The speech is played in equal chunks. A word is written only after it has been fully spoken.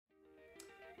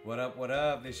What up, what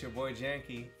up? It's your boy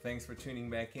Janky. Thanks for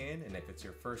tuning back in, and if it's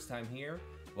your first time here,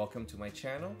 welcome to my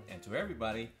channel, and to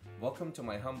everybody, welcome to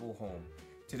my humble home.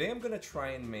 Today I'm gonna try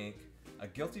and make a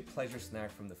guilty pleasure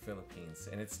snack from the Philippines,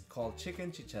 and it's called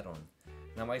chicken chicharron.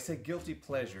 Now when I say guilty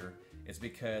pleasure, it's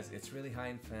because it's really high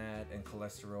in fat and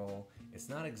cholesterol. It's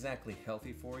not exactly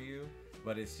healthy for you,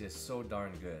 but it's just so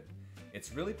darn good.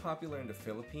 It's really popular in the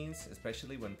Philippines,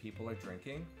 especially when people are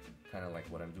drinking, kind of like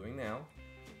what I'm doing now.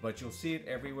 But you'll see it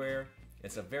everywhere.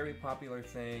 It's a very popular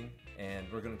thing, and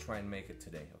we're gonna try and make it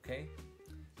today, okay?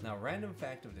 Now, random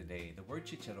fact of the day, the word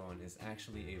chicharron is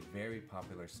actually a very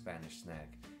popular Spanish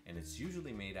snack, and it's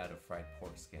usually made out of fried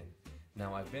pork skin.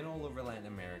 Now, I've been all over Latin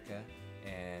America,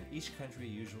 and each country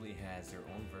usually has their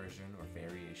own version or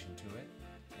variation to it,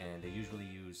 and they usually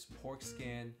use pork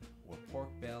skin or pork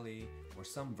belly or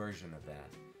some version of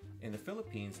that. In the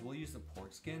Philippines, we'll use the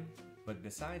pork skin, but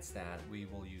besides that, we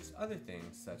will use other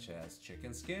things such as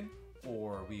chicken skin,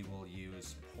 or we will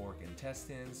use pork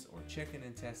intestines or chicken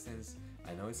intestines.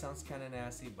 I know it sounds kind of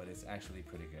nasty, but it's actually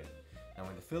pretty good. Now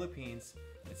in the Philippines,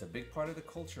 it's a big part of the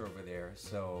culture over there,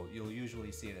 so you'll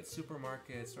usually see it at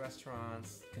supermarkets,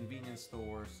 restaurants, convenience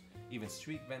stores, even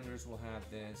street vendors will have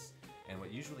this. And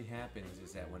what usually happens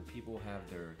is that when people have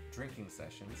their drinking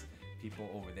sessions, people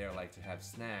over there like to have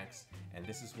snacks, and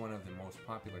this is one of the most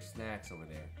popular snacks over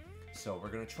there. So we're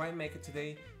gonna try and make it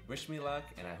today. Wish me luck,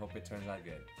 and I hope it turns out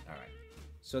good. Alright.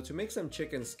 So to make some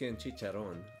chicken skin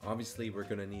chicharron, obviously we're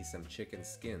gonna need some chicken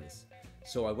skins.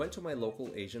 So I went to my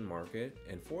local Asian market,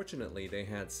 and fortunately they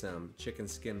had some chicken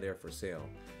skin there for sale.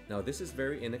 Now this is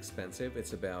very inexpensive.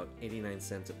 It's about 89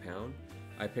 cents a pound.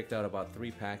 I picked out about 3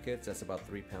 packets. That's about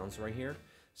 3 pounds right here.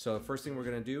 So the first thing we're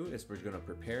gonna do is we're gonna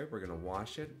prepare it, we're gonna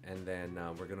wash it, and then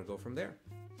we're gonna go from there.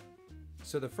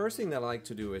 So the first thing that I like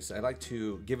to do is I like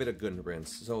to give it a good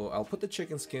rinse. So I'll put the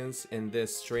chicken skins in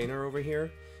this strainer over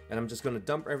here, and I'm just gonna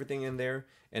dump everything in there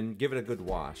and give it a good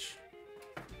wash.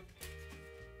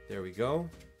 There we go.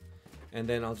 And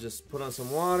then I'll just put on some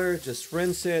water, just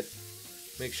rinse it,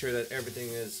 make sure that everything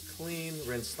is clean,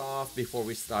 rinsed off before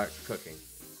we start cooking.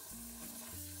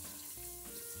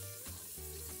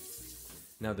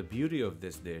 Now the beauty of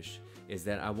this dish is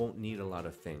that I won't need a lot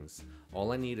of things.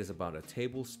 All I need is about a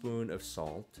tablespoon of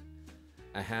salt,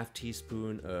 a half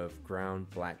teaspoon of ground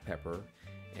black pepper,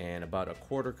 and about a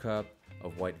 1/4 cup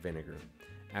of white vinegar.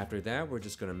 After that, we're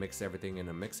just gonna mix everything in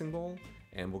a mixing bowl,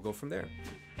 and we'll go from there.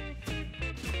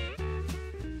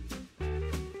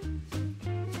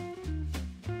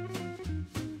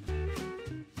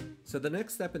 So the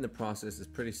next step in the process is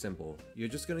pretty simple. You're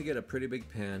just gonna get a pretty big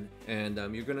pan, and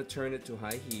you're gonna turn it to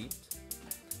high heat,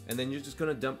 and then you're just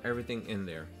gonna dump everything in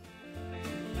there.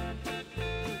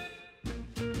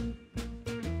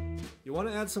 You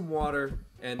wanna add some water,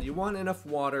 and you want enough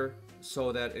water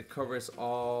so that it covers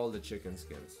all the chicken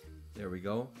skins. There we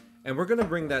go. And we're gonna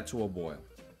bring that to a boil.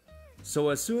 So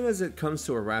as soon as it comes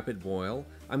to a rapid boil,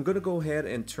 I'm gonna go ahead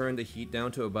and turn the heat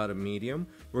down to about a medium.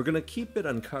 We're gonna keep it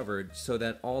uncovered so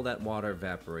that all that water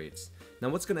evaporates. Now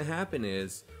what's gonna happen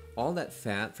is all that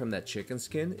fat from that chicken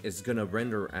skin is gonna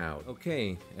render out.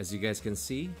 Okay, as you guys can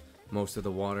see, most of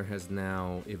the water has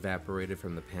now evaporated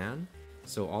from the pan.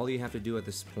 So all you have to do at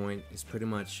this point is pretty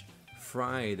much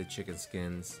fry the chicken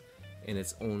skins in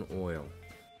its own oil.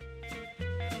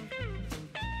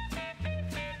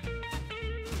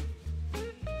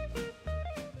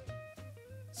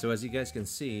 So as you guys can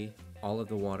see, all of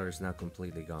the water is now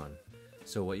completely gone.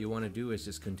 So what you want to do is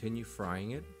just continue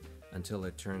frying it until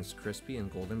it turns crispy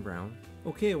and golden brown.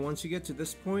 Okay, once you get to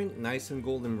this point, nice and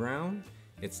golden brown,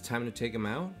 it's time to take them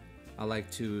out. I like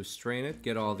to strain it,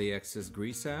 get all the excess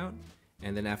grease out,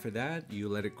 and then after that, you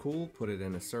let it cool, put it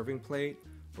in a serving plate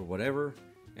or whatever,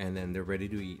 and then they're ready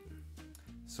to eat.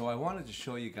 So I wanted to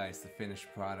show you guys the finished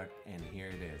product, and here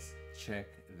it is. Check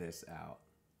this out.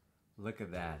 Look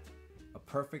at that. A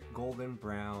perfect golden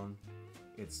brown.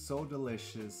 It's so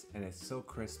delicious and it's so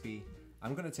crispy.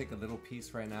 I'm gonna take a little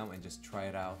piece right now and just try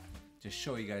it out. Just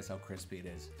show you guys how crispy it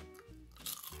is.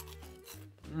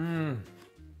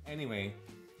 Anyway,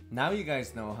 now you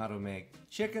guys know how to make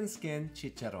chicken skin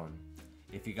chicharron.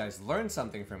 If you guys learned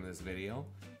something from this video,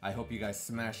 I hope you guys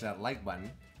smash that like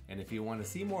button. And if you want to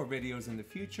see more videos in the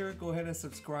future, go ahead and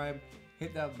subscribe,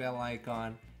 hit that bell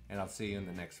icon, and I'll see you in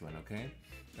the next one, okay?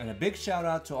 And a big shout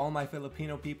out to all my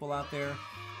Filipino people out there.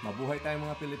 Mabuhay tayong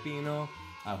mga Pilipino.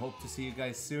 I hope to see you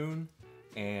guys soon.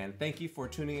 And thank you for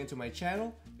tuning into my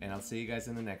channel, and I'll see you guys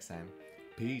in the next time.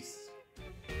 Peace.